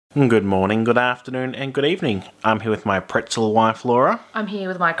Good morning, good afternoon, and good evening. I'm here with my pretzel wife, Laura. I'm here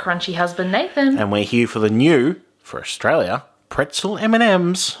with my crunchy husband, Nathan. And we're here for the new, for Australia, Pretzel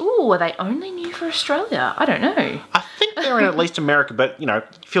M&Ms. Ooh, are they only new for Australia? I don't know. I think they're in at least America, but, you know,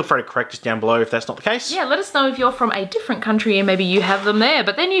 feel free to correct us down below if that's not the case. Yeah, let us know if you're from a different country and maybe you have them there,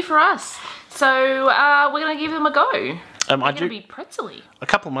 but they're new for us. So, we're going to give them a go. They're going to be pretzely. A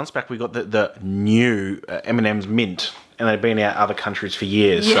couple of months back, we got the new M&M's mint. And they've been out other countries for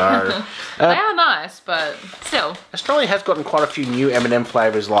years, yeah. so... they are nice, but still. Australia has gotten quite a few new M&M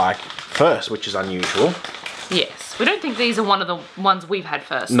flavours like first, which is unusual. Yes. We don't think these are one of the ones we've had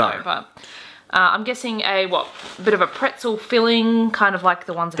first, no. Though, but... I'm guessing a bit of a pretzel filling, kind of like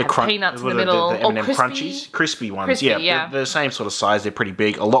the ones that have peanuts in the middle. The M&M crunchies, crispy ones. Crispy, yeah. They're the same sort of size. They're pretty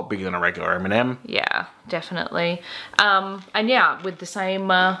big, a lot bigger than a regular M&M. Yeah, definitely. And yeah, with the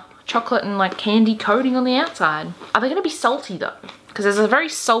same chocolate and like candy coating on the outside. Are they going to be salty though? Because there's a very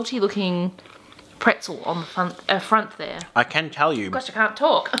salty looking pretzel on the front there. I can tell you. Gosh, I can't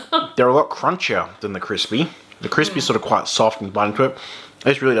talk. They're a lot crunchier than the crispy. The crispy is sort of quite soft and bite into it.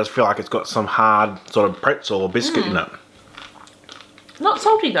 This really does feel like it's got some hard sort of pretzel or biscuit in it. Not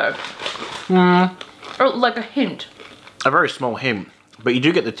salty though. Or like a hint. A very small hint. But you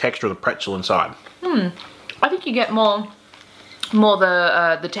do get the texture of the pretzel inside. I think you get more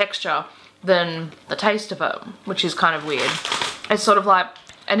the texture than the taste of it, which is kind of weird. It's sort of like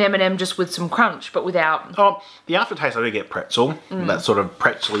an M&M just with some crunch, but without... Oh, the aftertaste I do get pretzel. That sort of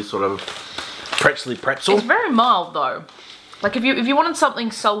pretzely pretzel. It's very mild though. Like if you wanted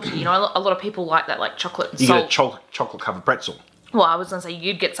something salty, you know, a lot of people like that, like chocolate and salt. You get a chocolate covered pretzel. Well, I was gonna say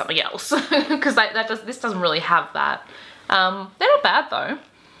you'd get something else because this doesn't really have that. They're not bad though.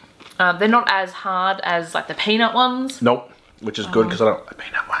 They're not as hard as like the peanut ones. Nope, which is good because I don't like the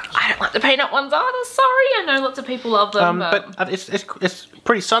peanut ones. I don't like the peanut ones either. Sorry, I know lots of people love them. But it's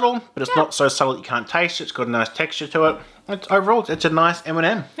pretty subtle, but it's not so subtle that you can't taste it. It's got a nice texture to it. Overall, it's a nice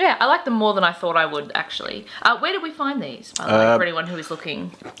M&M. Yeah, I like them more than I thought I would, actually. Where did we find these, by the way, for anyone who is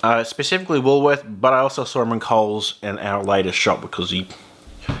looking? Specifically Woolworth, but I also saw them in Coles in our latest shop because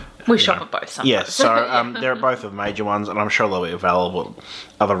we shop at both sometimes. Yes, so they're both of the major ones, and I'm sure they'll be available at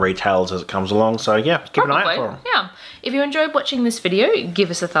other retailers as it comes along. So yeah, keep an eye out for them. Yeah. If you enjoyed watching this video, give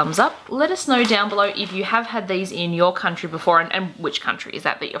us a thumbs up. Let us know down below if you have had these in your country before and which country is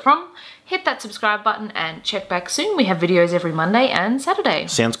that you're from. Hit that subscribe button and check back soon. We have videos every Monday and Saturday.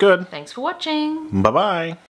 Sounds good. Thanks for watching. Bye-bye.